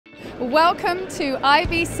Welcome to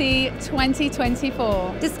IBC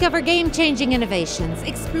 2024. Discover game-changing innovations,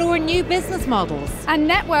 explore new business models, and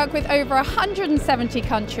network with over 170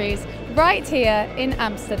 countries right here in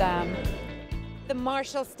Amsterdam. The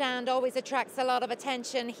Marshall stand always attracts a lot of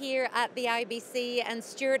attention here at the IBC, and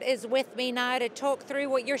Stuart is with me now to talk through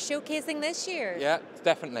what you're showcasing this year. Yeah,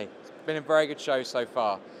 definitely. It's been a very good show so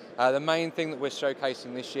far. The main thing that we're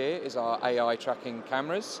showcasing this year is our AI tracking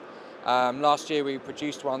cameras. Last year we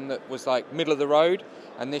produced one that was like middle of the road,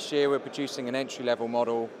 and this year we're producing an entry-level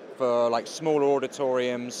model for like smaller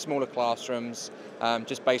auditoriums, smaller classrooms,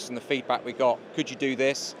 just based on the feedback we got. Could you do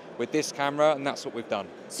this with this camera? And that's what we've done.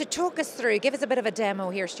 So talk us through, give us a bit of a demo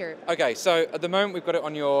here, Stuart. Okay, so at the moment we've got it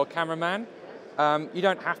on your cameraman. You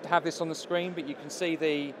don't have to have this on the screen, but you can see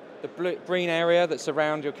the green area that's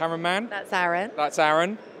around your cameraman. That's Aaron. That's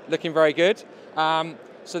Aaron, looking very good.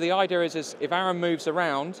 So the idea is if Aaron moves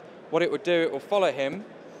around, what it would do, it will follow him,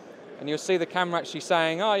 and you'll see the camera actually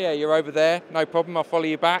saying, oh yeah, you're over there, no problem, I'll follow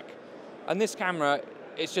you back. And this camera,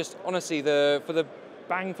 it's just, honestly, for the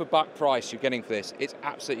bang for buck price you're getting for this, it's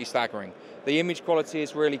absolutely staggering. The image quality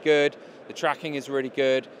is really good, the tracking is really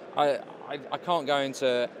good. I can't go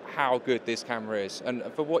into how good this camera is, and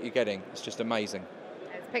for what you're getting, it's just amazing.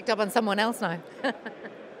 It's picked up on someone else now.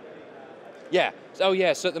 Yeah, so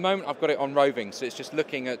at the moment I've got it on roving, so it's just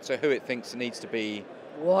looking at who it thinks it needs to be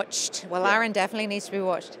watched. Well, yeah. Aaron definitely needs to be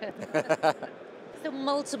watched. So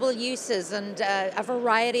multiple uses and a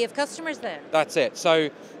variety of customers then? That's it. So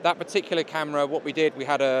that particular camera, what we did, we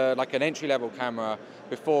had like an entry-level camera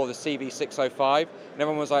before, the CV612, and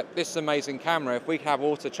everyone was like, this is an amazing camera, if we could have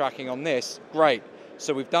auto tracking on this, great.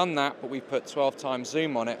 So we've done that, but we've put 12 times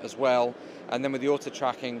zoom on it as well, and then with the auto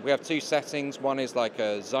tracking, we have two settings. One is like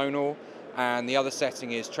a zonal, and the other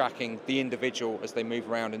setting is tracking the individual as they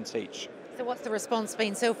move around and teach. So what's the response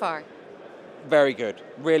been so far? Very good,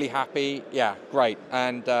 really happy, yeah, great.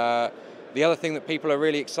 And the other thing that people are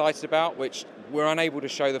really excited about, which we're unable to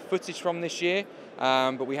show the footage from this year,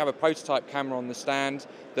 but we have a prototype camera on the stand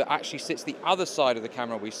that actually sits the other side of the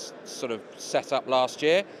camera we sort of set up last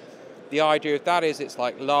year. The idea of that is it's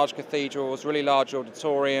like large cathedrals, really large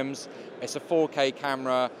auditoriums, it's a 4K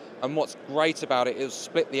camera, and what's great about it is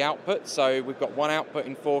split the output, so we've got one output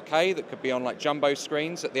in 4K that could be on like jumbo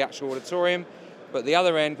screens at the actual auditorium, but at the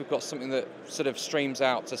other end we've got something that sort of streams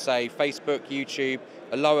out to say Facebook, YouTube,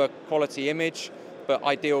 a lower quality image, but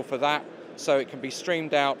ideal for that, so it can be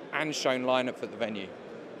streamed out and shown line up at the venue.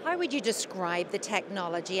 How would you describe the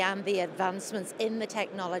technology and the advancements in the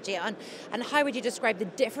technology, and how would you describe the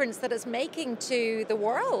difference that it's making to the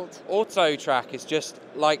world? Auto track is just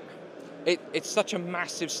like, it's such a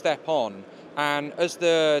massive step on, and as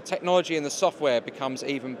the technology and the software becomes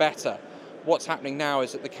even better, what's happening now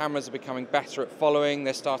is that the cameras are becoming better at following,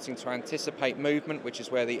 they're starting to anticipate movement, which is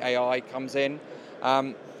where the AI comes in.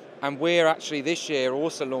 And we're actually this year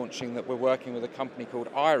also launching that we're working with a company called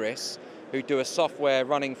Iris, who do a software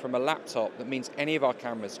running from a laptop that means any of our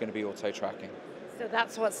cameras are going to be auto tracking. So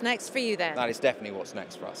that's what's next for you then? That is definitely what's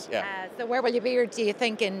next for us, yeah. So where will you be, do you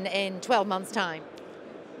think, in 12 months' time?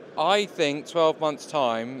 I think 12 months'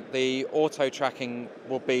 time, the auto tracking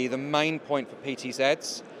will be the main point for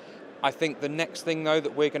PTZs. I think the next thing, though,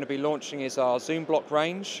 that we're going to be launching is our zoom block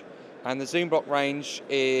range. And the zoom block range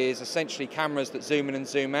is essentially cameras that zoom in and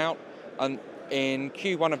zoom out. And in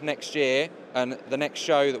Q1 of next year, and the next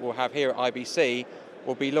show that we'll have here at IBC,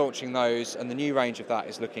 we'll be launching those, and the new range of that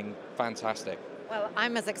is looking fantastic. Well,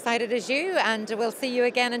 I'm as excited as you, and we'll see you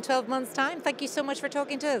again in 12 months' time. Thank you so much for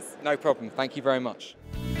talking to us. No problem. Thank you very much.